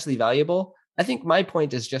and potentially valuable. I think my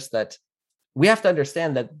point is just that we have to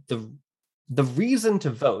understand that the reason to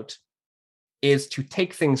vote is to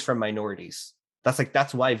take things from minorities.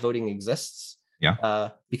 That's why voting exists. Yeah.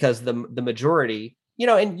 Because the majority,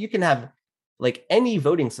 and you can have like any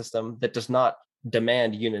voting system that does not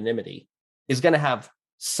demand unanimity is going to have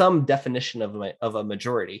some definition of a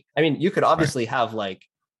majority. I mean, you could obviously have like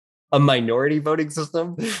a minority voting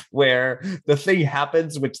system where the thing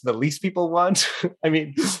happens which the least people want. I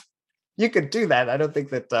mean, you could do that. I don't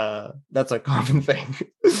think that that's a common thing.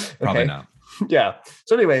 Probably not. Yeah.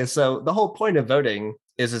 So anyway, so the whole point of voting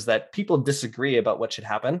is that people disagree about what should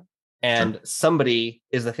happen, and somebody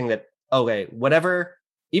is the thing that, okay, whatever,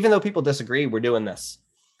 even though people disagree, we're doing this.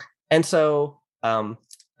 And so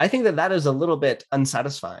I think that is a little bit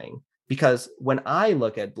unsatisfying, because when I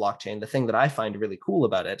look at blockchain, the thing that I find really cool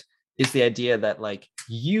about it is the idea that like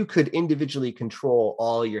you could individually control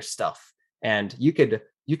all your stuff, and you could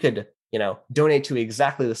donate to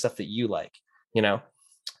exactly the stuff that you like.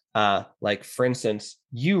 Like for instance,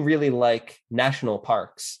 you really like national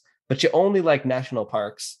parks, but you only like national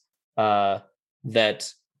parks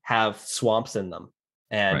that have swamps in them.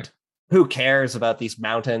 And who cares about these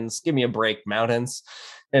mountains? Give me a break, mountains.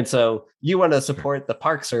 And so you want to support the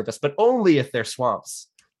park service, but only if they're swamps.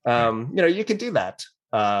 You can do that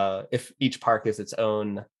if each park is its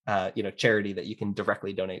own charity that you can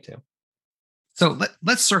directly donate to. So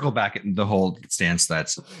let's circle back at the whole stance.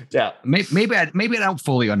 That's Maybe I don't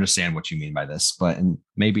fully understand what you mean by this, but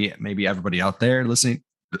maybe everybody out there listening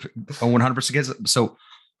 100% gets it. So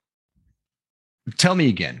tell me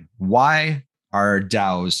again, why are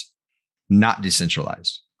DAOs not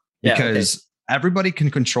decentralized? Because everybody can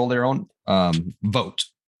control their own vote,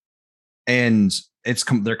 and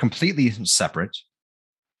they're completely separate.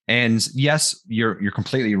 And yes, you're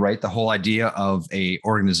completely right. The whole idea of a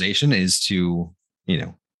organization is to,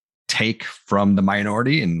 take from the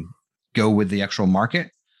minority and go with the actual market.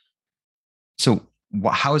 So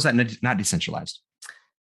how is that not decentralized?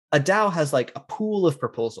 A DAO has like a pool of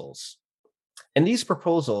proposals, and these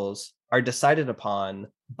proposals are decided upon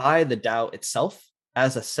by the DAO itself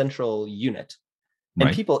as a central unit.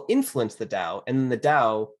 And people influence the DAO, and then the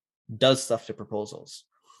DAO does stuff to proposals.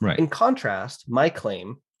 Right. In contrast, my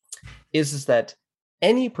claim is that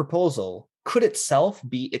any proposal could itself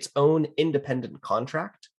be its own independent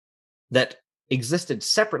contract that existed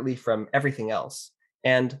separately from everything else.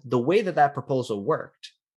 And the way that proposal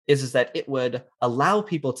worked is that it would allow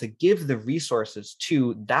people to give the resources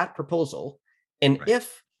to that proposal. And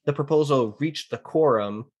if the proposal reached the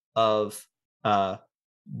quorum of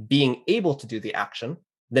being able to do the action,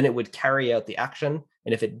 then it would carry out the action.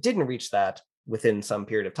 And if it didn't reach that within some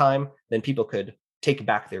period of time, then people could take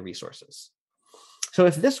back their resources. So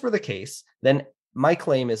if this were the case, then my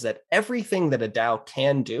claim is that everything that a DAO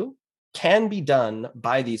can do can be done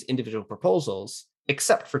by these individual proposals,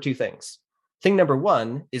 except for two things. Thing number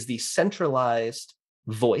one is the centralized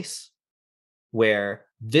voice, where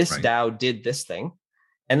this DAO did this thing.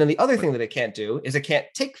 And then the other thing that it can't do is it can't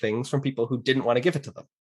take things from people who didn't want to give it to them.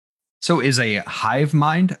 So is a hive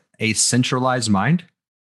mind a centralized mind?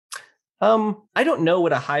 I don't know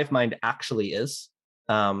what a hive mind actually is.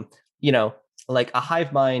 You know, like a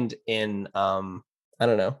hive mind in I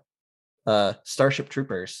don't know, Starship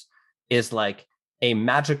Troopers is like a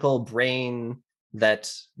magical brain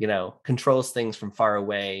that, you know, controls things from far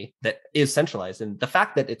away, that is centralized. And the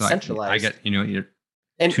fact that it's I centralized, get, you're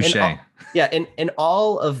and touche. yeah, in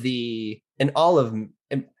all of the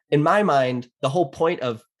in my mind, the whole point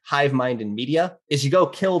of hive mind in media is you go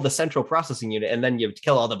kill the central processing unit and then you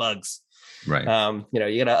kill all the bugs. Right. You know,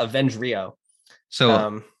 you gotta avenge Rio.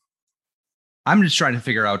 So I'm just trying to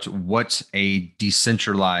figure out what a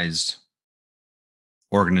decentralized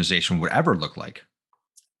organization would ever look like.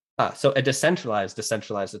 So a decentralized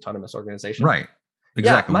autonomous organization. Right.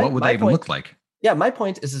 Exactly. Yeah, what would that even look like? Yeah, my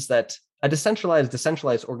point is that a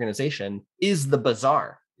decentralized organization is the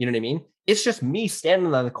bazaar. You know what I mean? It's just me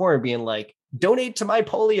standing on the corner being like, donate to my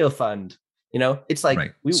polio fund. You know, it's like,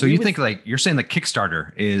 right. So you think like you're saying that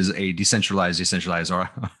Kickstarter is a decentralized or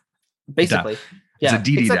basically, yeah, it's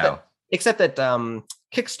a DD DAO. Except that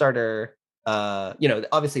Kickstarter, you know,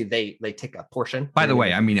 obviously they take a portion. By the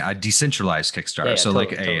way, I mean a decentralized Kickstarter. Yeah, so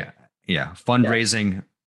totally, like fundraising.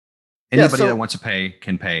 Anybody that wants to pay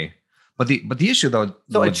can pay. But the issue though,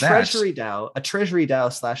 so a treasury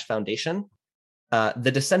DAO / foundation,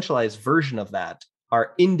 the decentralized version of that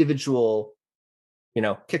are individual, you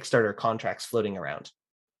know, Kickstarter contracts floating around.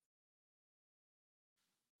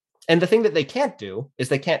 And the thing that they can't do is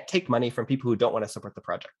they can't take money from people who don't want to support the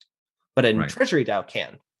project. But a treasury DAO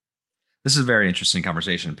can. This is a very interesting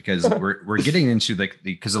conversation because we're getting into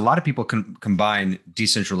because a lot of people can combine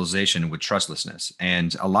decentralization with trustlessness,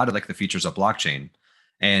 and a lot of like the features of blockchain.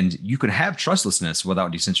 And you can have trustlessness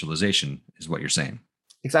without decentralization, is what you're saying.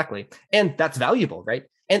 Exactly. And that's valuable, right?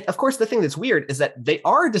 And of course, the thing that's weird is that they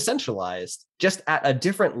are decentralized just at a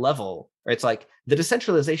different level. Right? It's like the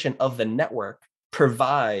decentralization of the network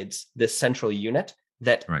provides this central unit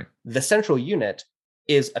that the central unit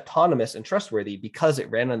is autonomous and trustworthy because it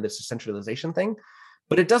ran on this decentralization thing,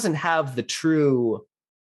 but it doesn't have the true,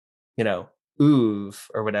 you know, oeuvre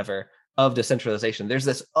or whatever of decentralization. There's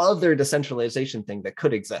this other decentralization thing that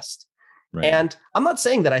could exist. Right. And I'm not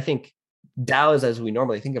saying that I think DAOs as we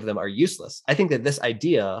normally think of them are useless. I think that this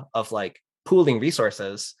idea of like pooling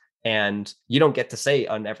resources and you don't get to say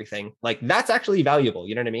on everything, like that's actually valuable.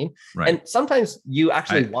 You know what I mean? Right. And sometimes you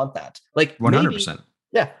actually want that. Like 100%.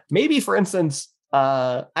 Maybe for instance,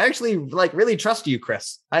 I actually like really trust you,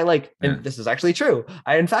 Chris. And this is actually true.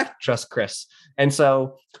 I in fact trust Chris. And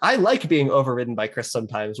so I like being overridden by Chris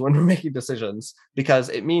sometimes when we're making decisions, because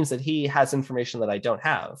it means that he has information that I don't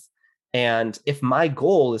have. And if my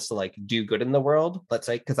goal is to like do good in the world, let's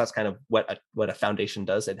say, because that's kind of what a foundation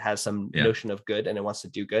does, it has some notion of good and it wants to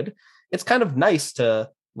do good. It's kind of nice to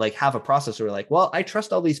like have a process where like, well, I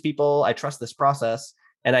trust all these people, I trust this process,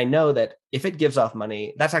 and I know that if it gives off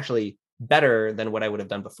money, that's actually better than what I would have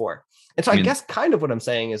done before. And so I guess kind of what I'm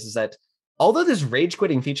saying is that although this rage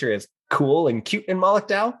quitting feature is cool and cute in Moloch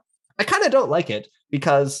DAO, I kind of don't like it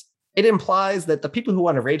because it implies that the people who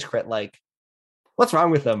want to rage quit, like, what's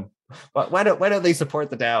wrong with them? Why don't they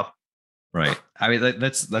support the DAO? Right. I mean,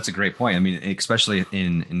 that's a great point. I mean, especially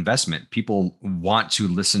in investment, people want to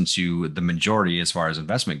listen to the majority as far as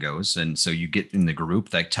investment goes. And so you get in the group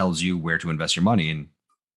that tells you where to invest your money and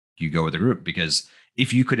you go with the group, because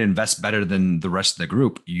if you could invest better than the rest of the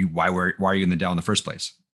group, why are you in the DAO in the first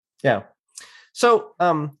place? Yeah. So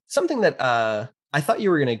something that I thought you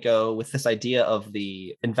were going to go with this idea of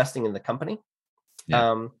the investing in the company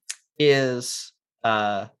is,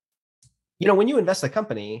 you know, when you invest in a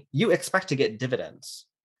company, you expect to get dividends,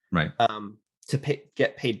 right?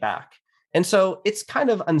 Get paid back. And so it's kind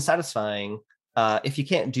of unsatisfying if you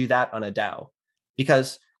can't do that on a DAO,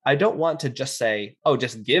 because I don't want to just say, oh,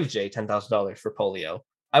 just give Jay $10,000 for polio.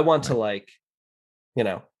 I want to like, you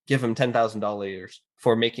know, give him $10,000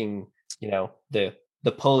 for making, you know, the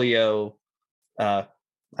polio. I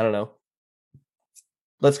don't know.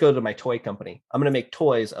 Let's go to my toy company. I'm going to make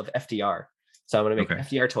toys of FDR. So I'm going to make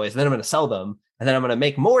FDR toys, and then I'm going to sell them, and then I'm going to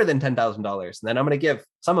make more than $10,000, and then I'm going to give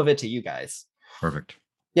some of it to you guys. Perfect.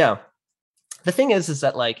 Yeah. The thing is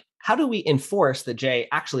that like, how do we enforce that Jay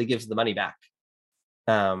actually gives the money back?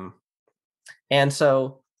 And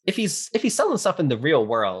so if he's selling stuff in the real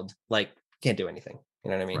world, like, can't do anything.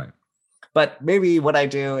 You know what I mean? Right. But maybe what I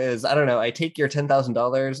do is, I don't know, I take your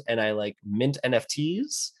 $10,000 and I like mint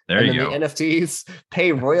NFTs. There you go. The NFTs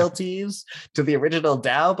pay royalties to the original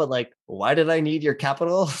DAO. But like, why did I need your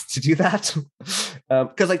capital to do that?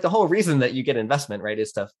 Because like the whole reason that you get investment, right,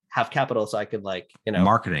 is to have capital. So I could like, you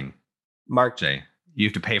know, Jay, you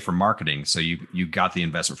have to pay for marketing. So you got the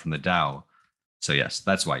investment from the DAO. So yes,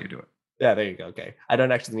 that's why you do it. Yeah, there you go. Okay. I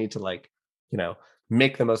don't actually need to like,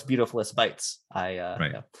 make the most beautifulest bytes. Right.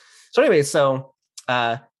 Yeah. So anyway,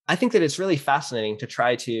 I think that it's really fascinating to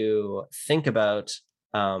try to think about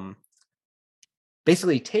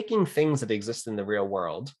basically taking things that exist in the real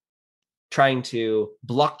world, trying to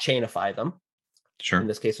blockchainify them. Sure. In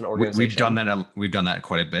this case, an We've done organization. that. We've done that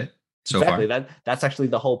quite a bit so Exactly. far. That's actually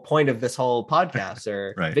the whole point of this whole podcast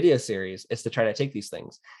or Right. video series, is to try to take these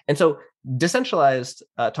things. And so decentralized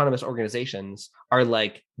autonomous organizations are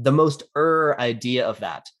like the most idea of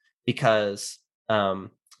that, because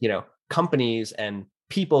companies and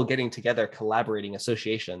people getting together, collaborating,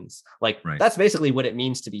 associations, like Right. that's basically what it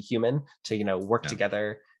means to be human, to work Yeah.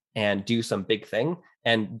 together and do some big thing.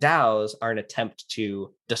 And DAOs are an attempt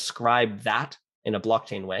to describe that in a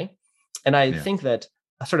blockchain way. And I think that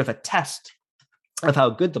a sort of a test of how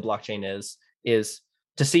good the blockchain is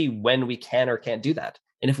to see when we can or can't do that.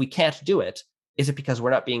 And if we can't do it, is it because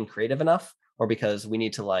we're not being creative enough, or because we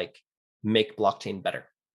need to like make blockchain better?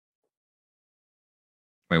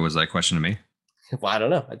 Wait, was that a question to me? Well, I don't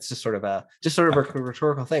know. It's just sort of a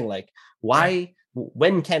rhetorical thing. Like, why,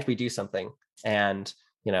 when can't we do something? And,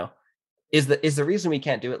 is the reason we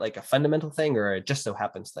can't do it like a fundamental thing or a just so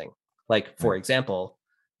happens thing? Like, for example,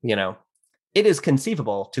 it is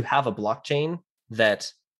conceivable to have a blockchain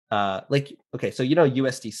that so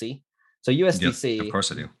USDC. So USDC, yes, of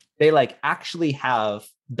course I do. They like actually have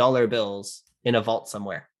dollar bills in a vault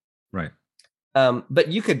somewhere. Right. But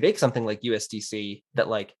you could make something like USDC that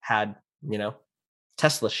like had,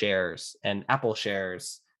 Tesla shares and Apple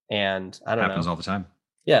shares, and I don't know. Happens all the time.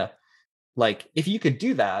 Yeah. Like if you could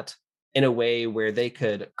do that in a way where they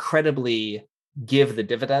could credibly give the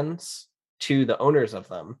dividends to the owners of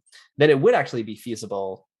them, then it would actually be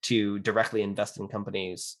feasible to directly invest in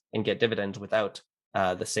companies and get dividends without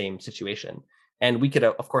the same situation. And we could,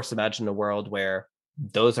 of course, imagine a world where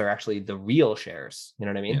those are actually the real shares. You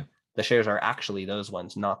know what I mean? Yeah. The shares are actually those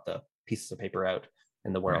ones, not the pieces of paper out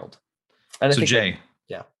in the world. Right. And so, Jay,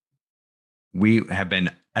 we have been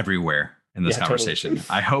everywhere in this conversation. Totally.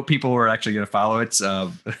 I hope people were actually going to follow it.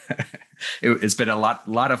 It's been a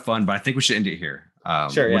lot of fun, but I think we should end it here.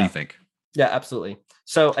 Sure. What do you think? Yeah, absolutely.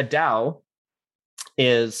 So a DAO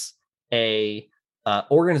is a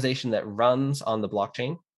organization that runs on the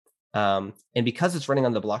blockchain. And because it's running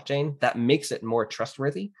on the blockchain, that makes it more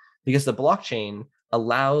trustworthy, because the blockchain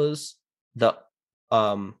allows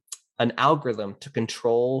an algorithm to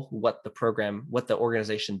control what the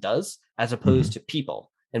organization does, as opposed to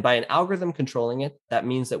people. And by an algorithm controlling it, that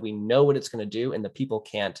means that we know what it's going to do, and the people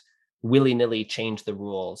can't willy-nilly change the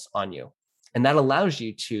rules on you. And that allows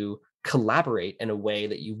you to collaborate in a way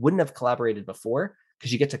that you wouldn't have collaborated before,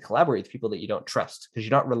 because you get to collaborate with people that you don't trust, because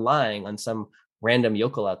you're not relying on some random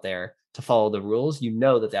yokel out there to follow the rules. You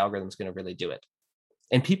know that the algorithm is going to really do it.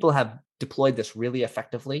 And people have deployed this really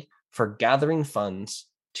effectively for gathering funds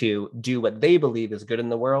to do what they believe is good in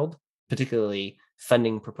the world, particularly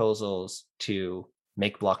funding proposals to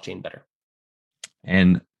make blockchain better.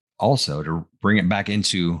 And also to bring it back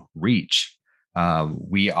into Reach,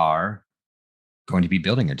 we are going to be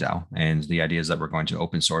building a DAO. And the idea is that we're going to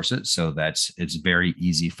open source it so that it's very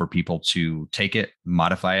easy for people to take it,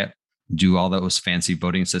 modify it, do all those fancy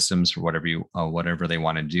voting systems for whatever they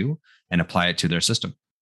want to do, and apply it to their system.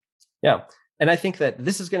 Yeah. And I think that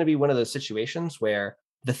this is going to be one of those situations where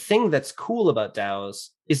the thing that's cool about DAOs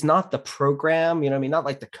is not the program, not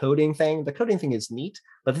like the coding thing. The coding thing is neat,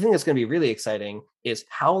 but the thing that's going to be really exciting is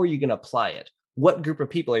how are you going to apply it? What group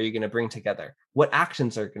of people are you going to bring together? What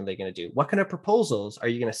actions are they going to do? What kind of proposals are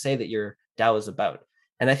you going to say that your DAO is about?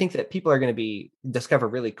 And I think that people are going to discover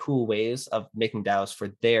really cool ways of making DAOs for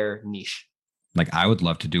their niche. Like I would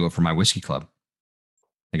love to do it for my whiskey club. I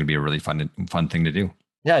think it'd be a really fun thing to do.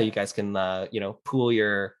 Yeah, you guys can, pool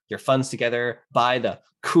your funds together, buy the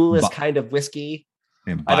coolest kind of whiskey.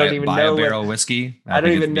 I don't even know a barrel of whiskey. I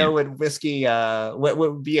don't even know what whiskey, what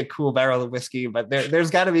would be a cool barrel of whiskey, but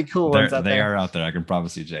there's got to be cool ones out there. They are out there. I can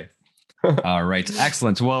promise you, Jay. All right,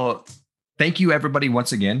 excellent. Well, thank you everybody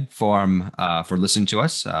once again for listening to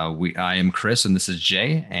us. I am Chris, and this is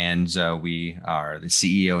Jay, and we are the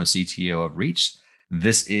CEO and CTO of Reach.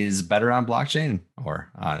 This is Better on Blockchain,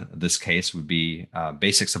 or this case would be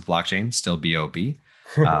Basics of Blockchain, still BOB.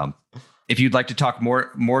 If you'd like to talk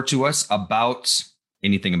more to us about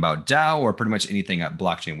anything about DAO or pretty much anything at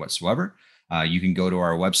blockchain whatsoever, you can go to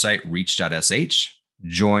our website, reach.sh,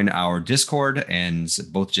 join our Discord, and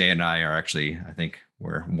both Jay and I are actually, I think,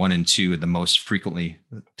 we're 1 and 2 the most frequently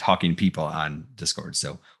talking people on Discord.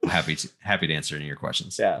 So we're happy to answer any of your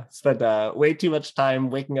questions. Yeah, spent way too much time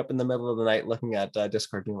waking up in the middle of the night looking at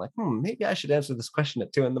Discord, being like, maybe I should answer this question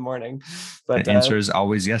at 2 a.m. But the answer is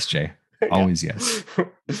always yes, Jay. Always yes.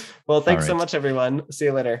 Well, thanks so much, everyone. See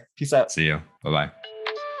you later. Peace out. See you. Bye-bye.